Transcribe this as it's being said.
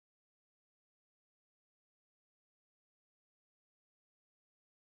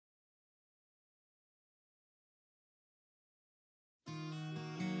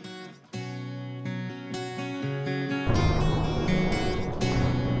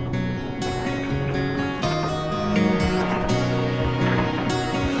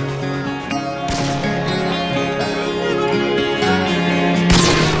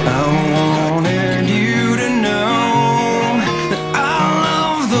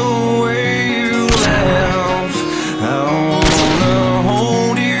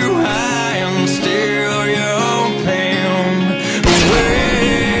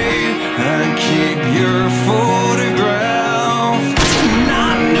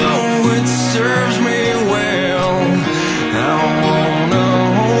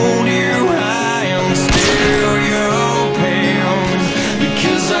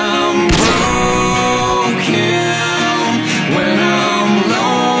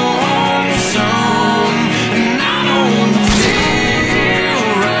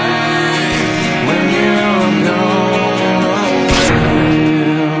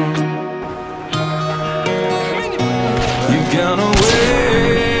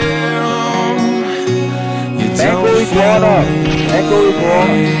Iguana. Echo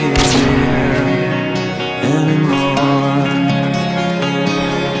Iguana.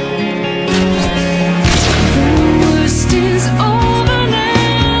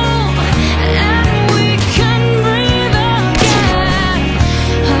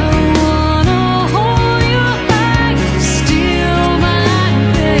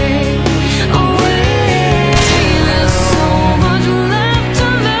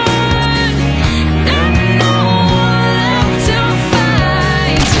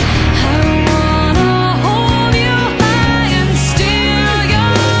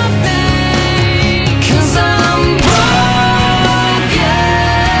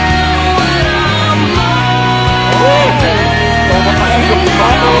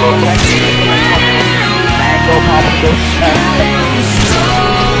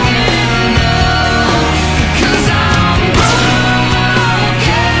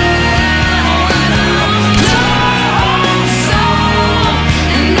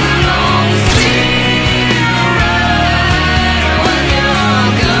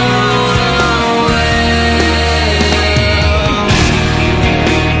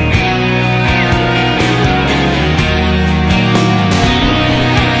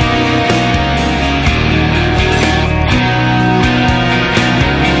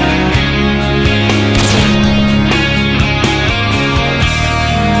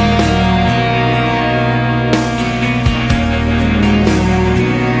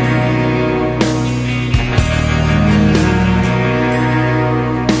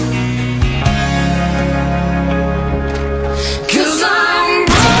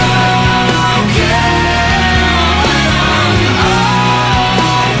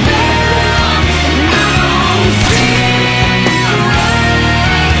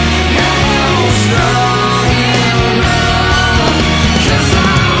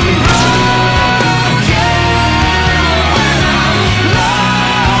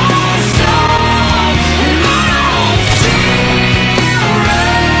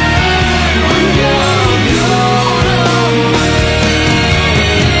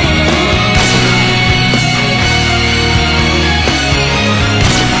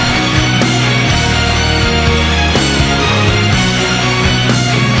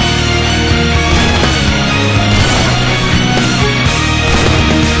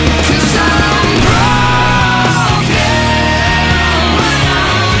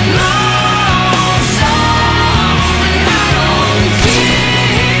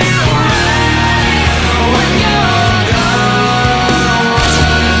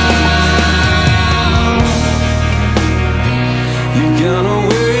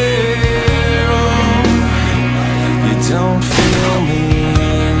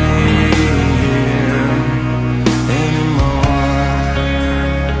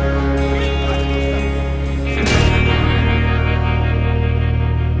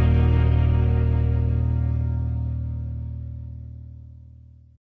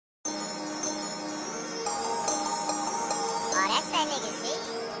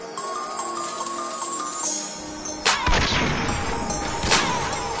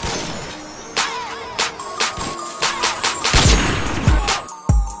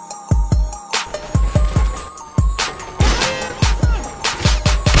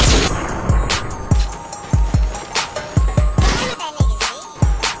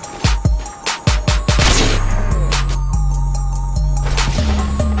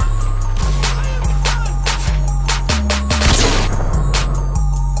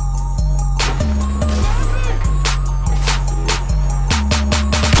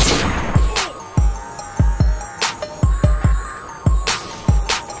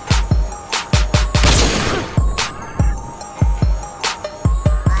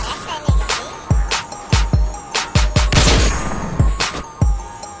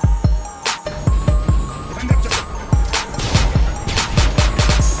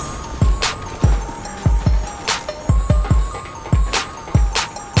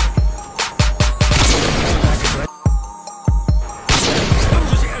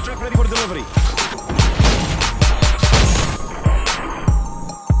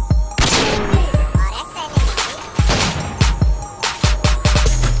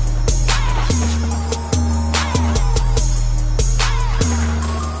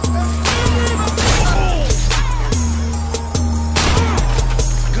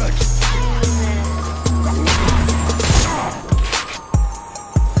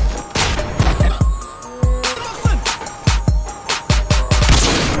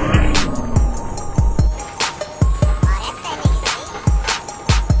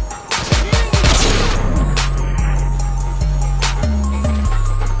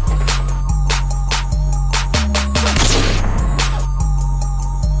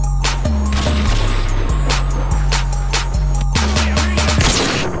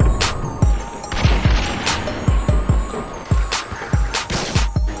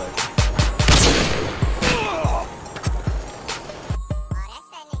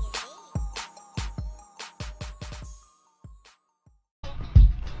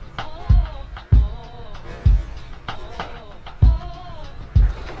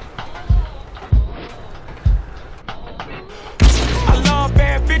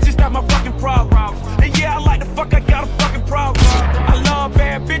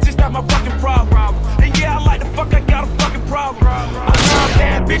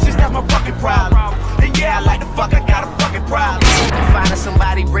 my fucking problem. And yeah, I like the fuck, I got a fucking problem. Finding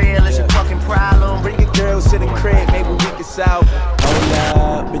somebody real is your fucking problem. Bring your girls to the crib, maybe we can solve.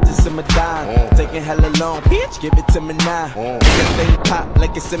 Hold up, bitches in my dime. Taking hella long, bitch, give it to me now. Nigga thing pop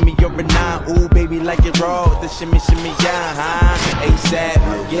like it's in me or a 9. Ooh, baby, like it raw with the shimmy, yeah, huh?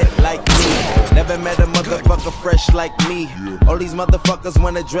 ASAP, get like me. Never met a motherfucker fresh like me. All these motherfuckers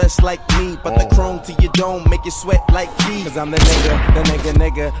wanna dress like me, but the chrome to your dome make you sweat like me. Cause I'm the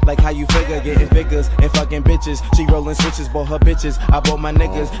nigga, like how you figure, getting figures and fucking bitches. She rolling switches, bought her bitches. I bought my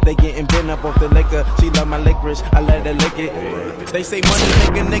niggas, they getting bent up off the liquor. She love my licorice, I let her lick it. They say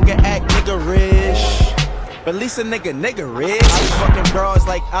money nigga act nigga rich. But at least a nigga rich. I be fucking bras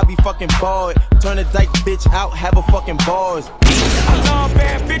like I be fucking bored. Turn a dyke bitch out, have a fucking bars. I love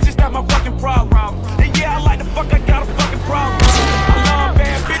bad bitches, that's my fucking problem. And yeah, I like the fuck, I got a fucking problem. I love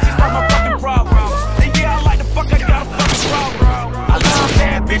bad bitches, that's my fucking problem. And yeah, I like the fuck, I got a fucking problem. I love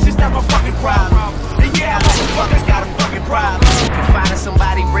bad bitches, that's my fucking problem. And yeah, I like the fuck, I got a fucking problem. Finding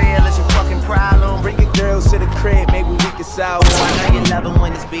somebody real is your fucking problem. Bring your girls to the crib, maybe we can solve. I know you love 'em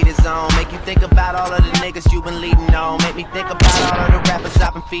when this beat is on. Make you think about all of the niggas you been leading on. Make me think about all of the rappers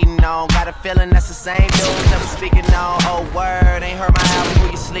I've been feeding on. Got a feeling that's the same dudes that I'm speaking on. Oh word, ain't heard my album,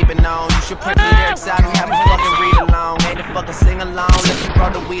 who you sleeping on? You should print the lyrics out and have me fucking read along. Ain't the fucking sing along, let you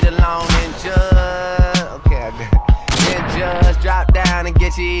brought the weed along. And just, okay, I got it. Then just drop down and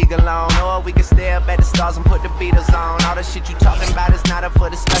get your eagle on. Or we can stare up at the stars and put the Beatles on. All the shit you talking about is not up for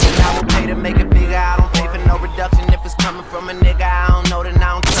discussion. I will pay to make it bigger, I don't pay for no reduction. If it's coming from a nigga, I don't know, then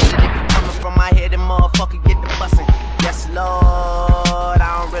I don't trust it. If it's coming from my head, then motherfucker get the bussin'. Yes, Lord,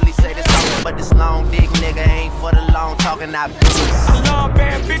 I don't really say this often, but this long dick nigga ain't for the long talking, I boost. I love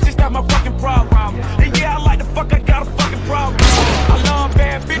bad bitches, that's my fucking problem. And yeah, I like the fuck, I got a fucking problem. I love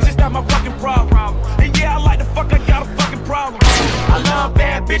bad bitches, that's my fucking problem. And yeah, I like the fuck, I got a fucking problem. I love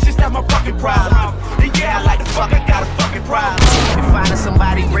bad bitches, that's my fucking problem. And yeah, I like the fuck, I got a fucking problem. And finding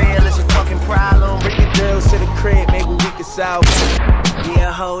somebody real is your fucking problem. Bring your girls to the crib, maybe we can solve.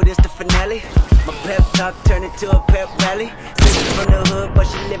 Yeah, ho, this the finale. My pep talk turned into a pep rally. Sister from the hood, but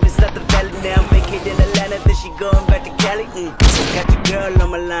she live in Southern Valley now. Vacated in Atlanta, then she going back to Cali. Got your girl on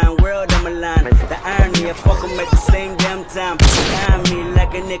my line, world on my line. The irony, I fuck 'em at the same damn time. Behind me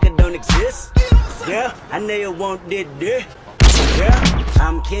like a nigga don't exist. Yeah, I know you want this. Yeah,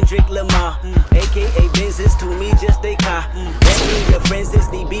 I'm Kendrick Lamar, aka Benzes, to me just a car. That means your friends is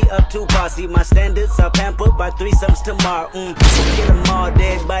DB up to posse. My standards are pampered by threesomes tomorrow. Kill them all,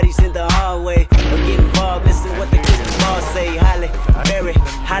 dead bodies in the hallway. Don't get involved, listen what the crystal ball say. Holly, Berry,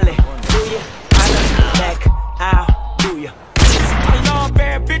 hallelujah, holla back, I'll do ya. I love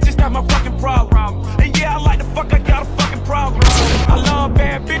bad bitches, that's my fucking problem. And yeah, I like the fuck, I got a fucking problem. I love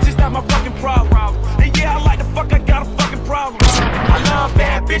bad bitches, that's my fucking problem. And yeah, I like the fuck, I got a fucking problem. I love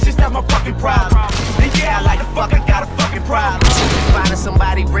bad bitches, that's my fucking problem. And yeah, I like the fuck, I got a fucking problem. Finding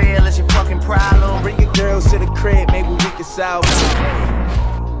somebody real is your fucking problem. Bring your girls to the crib, maybe we can solve.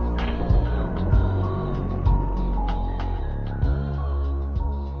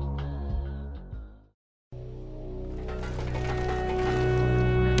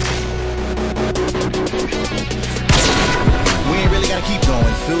 Keep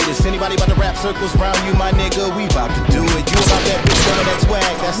going through this. Anybody about to rap circles round you, my nigga? We about to do it. You about that bitch throwing that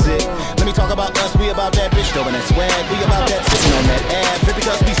swag, that's it. Let me talk about us. We about that bitch throwing that swag. We about that sitting on that ab.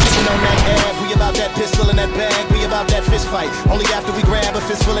 Because we sitting on that ab. We about that pistol in that bag. We about that fist fight. Only after we grab a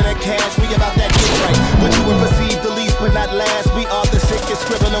fistful of that cash. We about that get right. But you would perceive the least but not last. We are the sickest,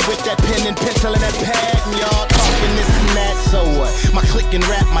 scribbling with that pen and pencil and that pad. And y'all talking this and that. So what? My click and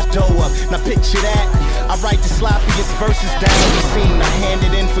rap my dough up. Now picture that. I write the sloppiest verses down the scene. I hand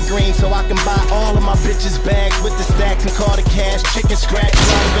it in for green so I can buy all of my bitches bags with the stacks and call the cash. Chicken scratch,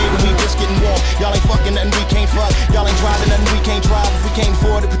 baby, we just getting warm. Y'all ain't fucking nothing, we can't fuck. Y'all ain't driving nothing, we can't drive. If we can't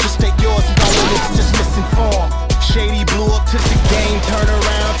afford it, we just take yours. And all of it's just misinformed. Shady blew up to the game, turn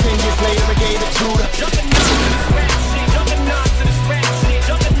around 10 years later, I gave it to the Juggernauts to the spreadsheet, Juggernauts to the spreadsheet,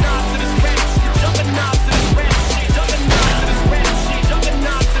 Juggernauts to the spreadsheet, Juggernauts to the spreadsheet, Juggernauts to the spreadsheet,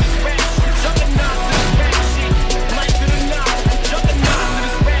 Juggernauts to the spreadsheet, Juggernauts to the spreadsheet, like to the knot, Juggernauts to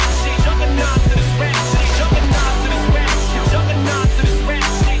the spreadsheet, Juggernauts to the spreadsheet, Juggernauts to the spreadsheet, Juggernauts to the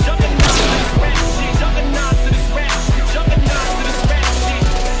spreadsheet, Juggernauts to the spreadsheet, Juggernauts to the spreadsheet, Juggernauts to the spreadsheet,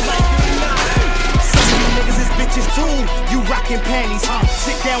 like to the knot. Some of you niggas is bitches too. You rockin' panties, huh?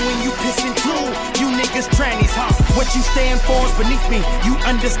 Sit down when you pissin' too. You niggas trannies, huh? What you stand for is beneath me. You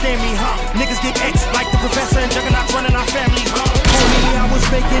understand me, huh? Niggas get X like the professor and Juggernauts running our families, huh? me, I was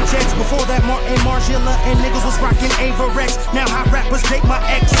making checks. Before that, Martin Margiela and niggas was rocking Avarex. Now hot rappers date my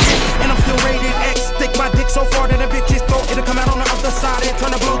ex, and I'm still rated X. Stick my dick so far that a bitch's throat, it'll come out on the other side and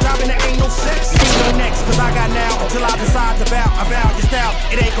turn a blowjob and there ain't no sex. Ain't no next, cause I got now until I decide to bow. I vow your style,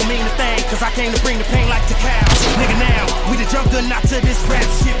 it ain't gon' mean a thing, cause I came to bring the pain like to cow. Nigga, now we the Juggernauts to this rap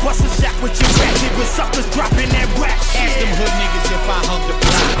shit. Bust a shot with your ratchet, with suckers dropping that whack shit. Ask them hood niggas if I hung the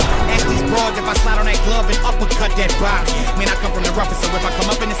block. Ask these broads if I slide on that glove and uppercut that box. Man, I come from the roughest, so if I come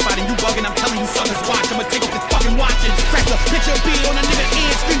up in this spot and you bugging, I'm telling you suckers watch. I'ma take off this fucking watch and crack a picture B on a nigga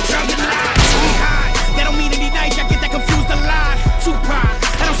and scream Juggernauts. We high, that don't mean any night, I get that confused a lot. Tupac,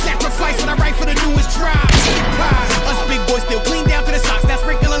 I don't sacrifice when I write for the newest drop. Us big boys still clean down to the socks, now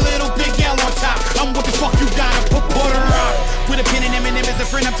sprinkle a little big gal on top. I'm what the fuck you gotta put butter up. With a pen and M&M as a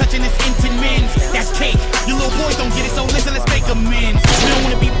friend, I'm touching this infant men's. That's cake, you little boys don't get it, so listen, let's make amends. We don't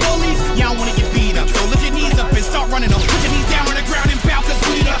wanna be bullies, y'all wanna get beat up. So lift your knees up and start running up. Put your knees down on the ground and bow, cause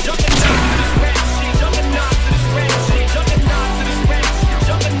we the Juggernauts to this rap shit. Juggernauts to this rap shit. Juggernauts to this rap shit.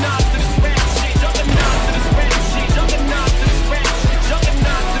 Juggernauts to this rap shit. Juggernauts to this rap shit. Juggernauts to this rap shit.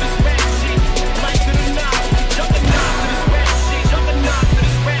 Juggernauts to this rap shit. Like to the knob. Juggernauts to this rap shit. Juggernauts to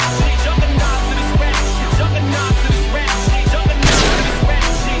this rap shit. Juggernauts to this rap shit. Juggernauts to this rap shit. Juggernauts to this rap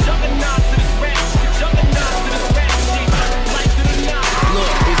shit. Juggernauts to this rap shit. Juggernauts to this rap shit. Like to the knob.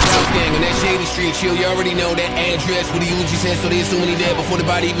 Look, it's House Gang on that shady street, chill. You already know that address where the eulogy said, so they assume he dead before the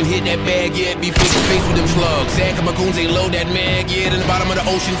body even hit that bag yet. Be face to face with them slugs. Zach and my goons ain't load that mag yet. In the bottom of the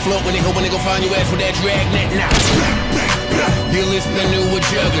ocean float when they hoping they gon' find your ass with that drag net. Nah. You're listening to a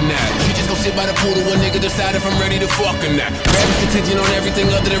Juggernaut. She just gon' sit by the pool to one nigga decide if I'm ready to fuck or not. Rappers contingent on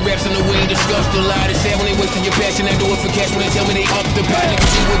everything other than raps and the way they discuss the lie. It's sad when they wasting your passion and do it for cash when they tell me they up the pot.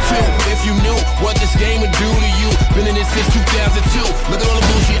 Niggas you would too if you knew what this game would do to you. Been in this since 2002. Look at all the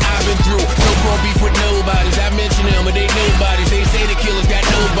bullshit I've been through. No core beef with nobodies. I mention them, but they nobodies. They say the killers got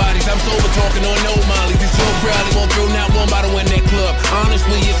nobodies. I'm sober talking on no mollies. These so proudly won't throw not one bottle in that club.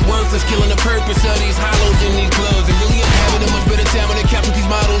 Honestly, it's worthless killing the purpose of these hollows in these clubs. And really I'm having a much better time when they capture these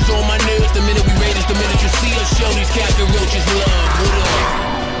models on my nerves. The minute we raid is the minute you see us show these cockroaches love.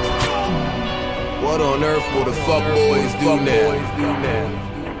 What on earth will the fuck boys do now?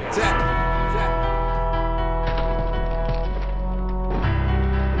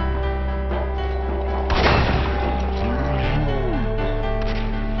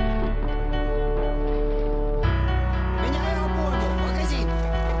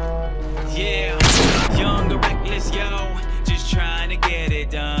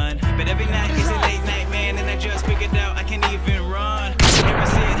 Done. But every night is a late night, man, and I just figured out I can't even run. Never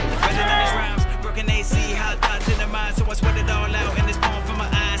said better than these rhymes. Broken AC, hot thoughts in the mind, so I sweat it all out in this palm from my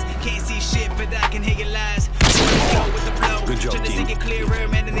eyes. Can't see shit, but I can hear your lies. So I go with the flow. Good job, trying to team. see it clearer,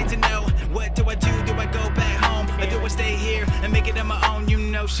 man. I need to know what do I do? Do I go back home, or do I stay here and make it on my own? You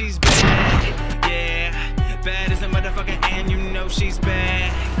know she's bad, yeah, bad as a motherfucker, and you know she's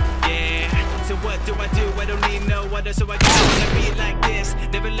bad, yeah. So what do? I don't need no other, so I gotta be like this.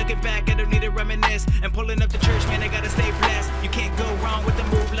 Never looking back, I don't need to reminisce. And pulling up the church, man, I gotta stay blessed. You can't go wrong with a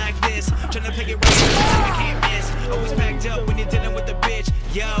move like this. Tryna pick it right, so I can't miss. Always packed up when you're dealing with the bitch,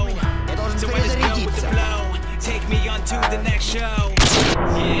 yo. So I just go with the flow. Take me on to the next show.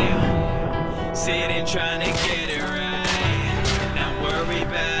 Yeah, sitting trying to get it right. Not worry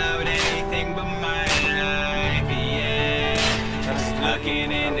about anything but my life, yeah. Just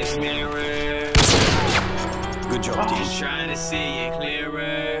looking in this mirror. Good job, team. Just trying to see it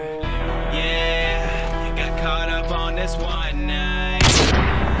clearer. Yeah, got caught up on this one night,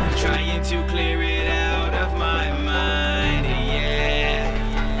 trying to clear it out of my mind.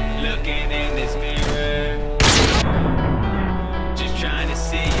 Yeah, looking in this mirror, just trying to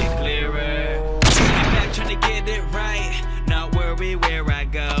see it clearer. Get back, trying to get it right, not worry where I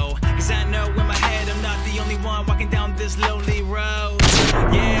go. Cause I know in my head I'm not the only one walking down this lonely road.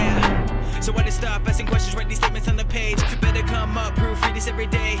 Yeah. So I just stop asking questions, write these statements on the page. Better come up, proofread this every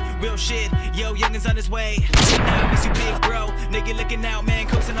day. Real shit, yo, youngin's on his way. Now I miss you big bro, nigga looking out, man,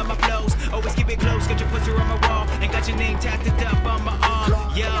 coasting on my flows. Always keep it close, got your poster on my wall, and got your name tatted up on my arm,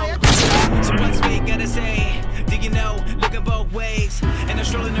 yo. So what's fake, gotta say, do you know, looking both ways. And I'm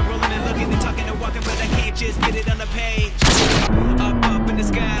strolling and rolling and looking and talking and walking, but I can't just get it on the page. Up in the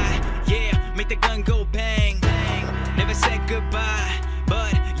sky, yeah, make the gun go bang, bang. Never said goodbye,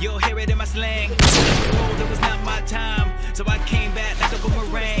 but you'll hear it in my slang. It was not my time, so I came back like a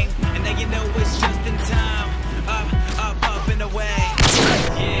boomerang. And now you know it's just in time. Up and away.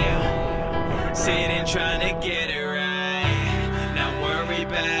 Yeah, sitting trying to get it right. Not worry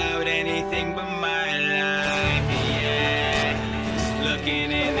about anything but my life. Yeah, just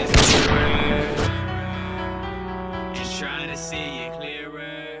looking in this mirror, just trying to see it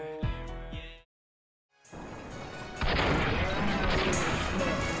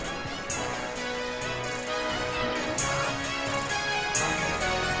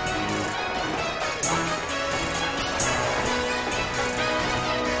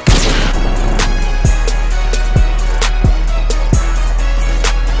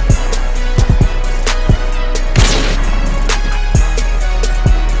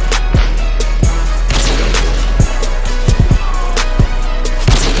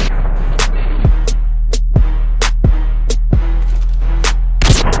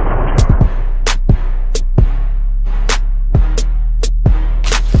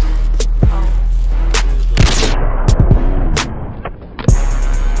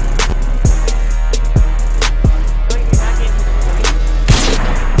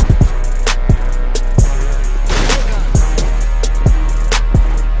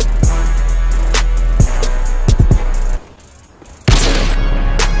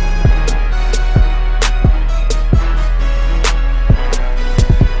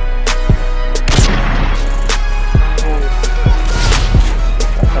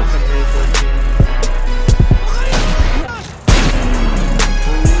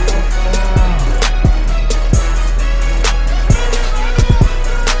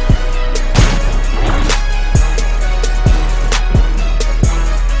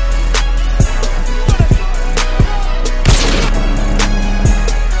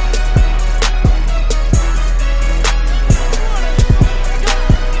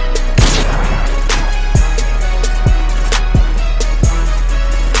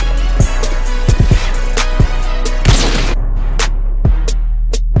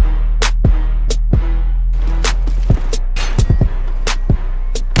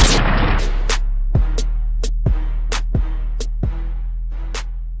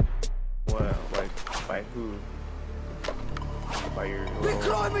By who? By your...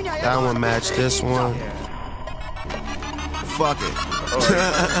 That one matched this one. Fuck it.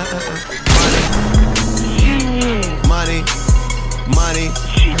 Money. Money.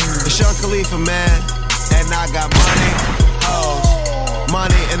 It's Young Khalifa, man. And I got money. Hoes.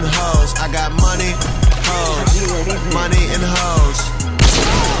 Money and hoes. I got money. Hoes. Money and hoes.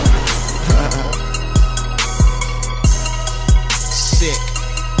 Sick.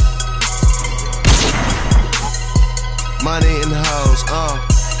 Money and hoes,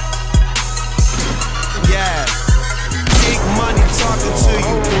 yeah. Big money talking to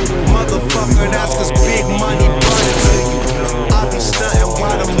you, motherfucker, that's cause big money brought it to you. I be stunting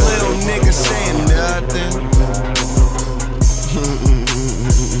while them little niggas saying nothing.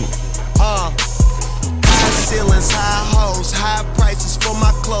 High ceilings, high hoes, high prices for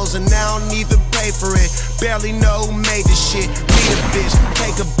my clothes, and I don't even pay for it. Barely know who made this shit. Meet a bitch,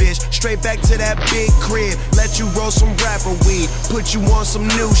 take a bitch, straight back to that big crib. Let you roll some rapper weed, put you on some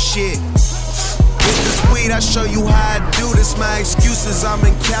new shit. With this weed, I show you how I do this. My excuses, I'm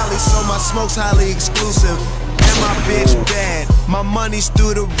in Cali, so my smoke's highly exclusive. And my bitch bad, my money's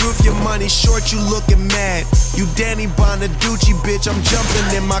through the roof. Your money short, you looking mad. You Danny Bonaducci, bitch, I'm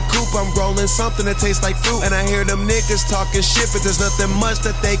jumping in my coupe. I'm rolling something that tastes like fruit. And I hear them niggas talking shit, but there's nothing much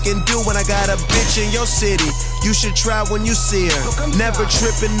that they can do. When I got a bitch in your city, you should try when you see her. Never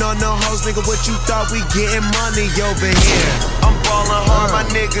tripping on no hoes, nigga, what you thought? We getting money over here. I'm ballin' hard, my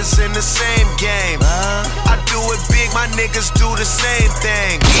niggas in the same game. I do it big, my niggas do the same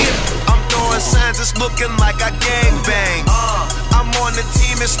thing. I'm throwing signs, it's looking like I gangbang. I'm on the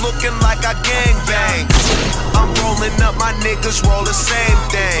team, it's looking like I gangbang. I'm rolling up, my niggas roll the same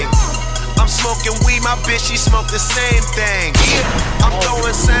thing. I'm smoking weed, my bitch, she smoke the same thing. I'm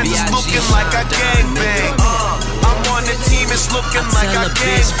throwing signs, it's looking like I gangbang. I'm on the team, it's looking like I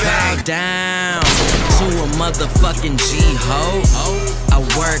gangbang. Bow down to a motherfucking G-ho. I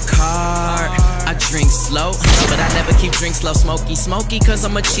work hard, I drink slow, but I never keep drink slow, smoky, cause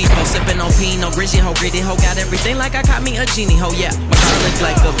I'm a cheapo. Sippin' on Pinot, gritty ho, got everything like I caught me a genie ho, yeah. My car look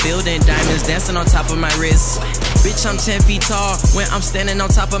like a building, diamonds dancing on top of my wrist. Bitch, I'm 10 feet tall when I'm standing on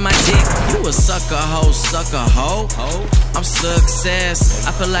top of my dick. You a sucker ho. I'm success,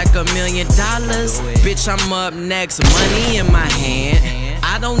 I feel like $1 million. Bitch, I'm up next, money in my hand.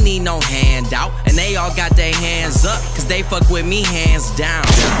 I don't need no handout, and they all got their hands up, cause they fuck with me hands down.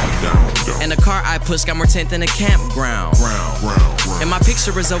 And the car I push got more tent than a campground. And my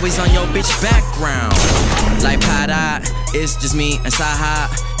picture is always on your bitch background. Like Pada, it's just me and Saha.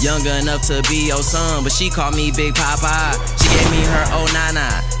 Young enough to be your son, but she called me Big Papa. She gave me her oh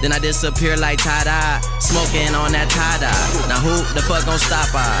nana, then I disappear like Tada. Smoking on that Tada, now who the fuck gon'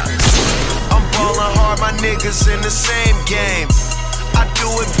 stop us? I'm ballin' hard, my niggas in the same game. I do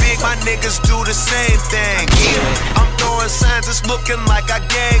it big, my niggas do the same thing. I'm throwing signs, it's looking like I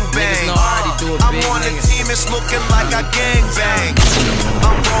gangbang. I'm on the team, it's looking like I gangbang.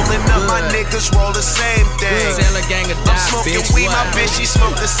 I'm rolling up, my niggas roll the same thing. I'm smoking weed, my bitch, she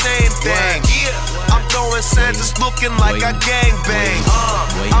smoke the same thing. I'm throwing signs, it's looking like I gangbang.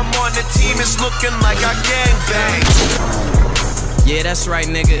 I'm on the team, it's looking like I gangbang. Yeah, that's right,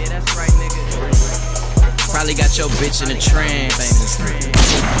 nigga. Probably got your bitch in a trance.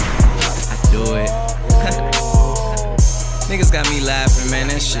 I do it. Niggas got me laughing, man.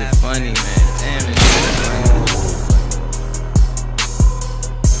 That shit funny, man. Damn it.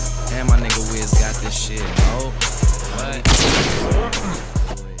 Damn, my nigga Wiz got this shit. Oh, what?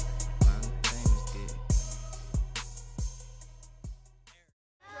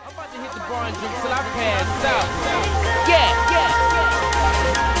 I'm about to hit the bar and drink till I pass out. Yeah.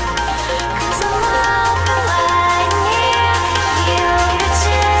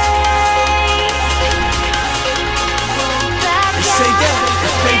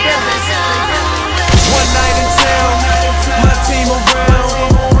 One night in town, my team around,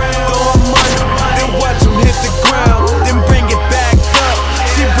 throw 'em money, then watch 'em hit the ground, then bring it back up,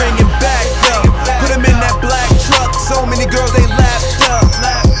 she bring it back up, put 'em in that black truck, so many girls they lapped up.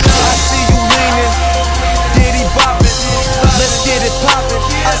 I see you leaning, diddy boppin', let's get it poppin',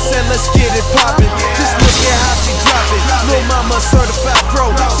 I said let's get it poppin', just look at how she drop it, Lil' mama certified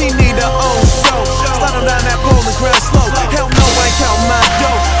pro, she need her own show, slide on down that pole and grind slow, hell no I ain't count my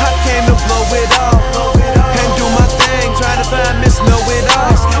dough, I came to blow it all, and do my thing, trying to find Miss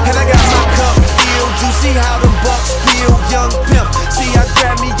Know-It-Alls, and I got my cup filled, you see how them bucks feel, young pimp, see I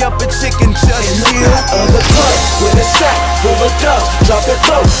grab me up a chicken just meal. In the club, with a sack full of dubs, drop it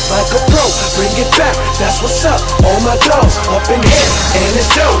low, like a pro, bring it back, that's what's up, all my dogs, up in here, and it's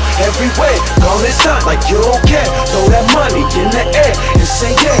dope, everywhere, gone it's done, like you don't care, throw that money in the air, and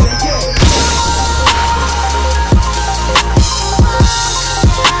say yeah.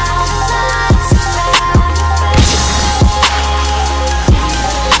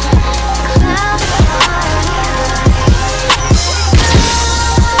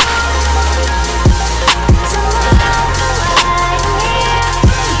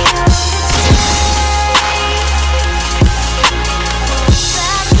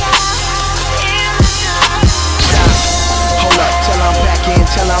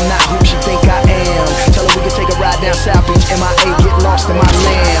 tell her I'm not who she think I am. Tell her we can take a ride down South Beach, MIA, get lost in my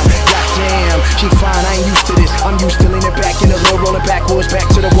lamb. Goddamn, she fine, I ain't used to this. I'm used to leaning back in the hood, rolling backwards, back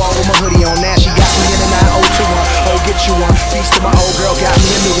to the wall with my hoodie on. Now she got me in a 9021, oh get you one. Peace to my old girl, got me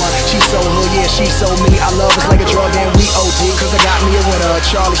a new one. She so hood, yeah, she so me. I love it's like a drug and we OD, cause I got me a winner.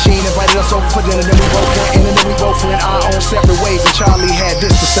 Charlie Sheen invited us over for dinner, then we both went in and then we both went our own separate ways. And Charlie had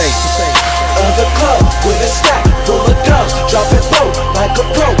this to say. The club with a stack full of dubs, drop it low like a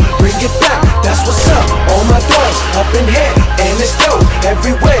pro, bring it back, that's what's up. All my dogs up in here, and it's dope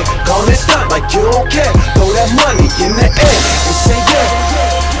everywhere. Call it stunt like you don't care. Throw that money in the air and say yeah.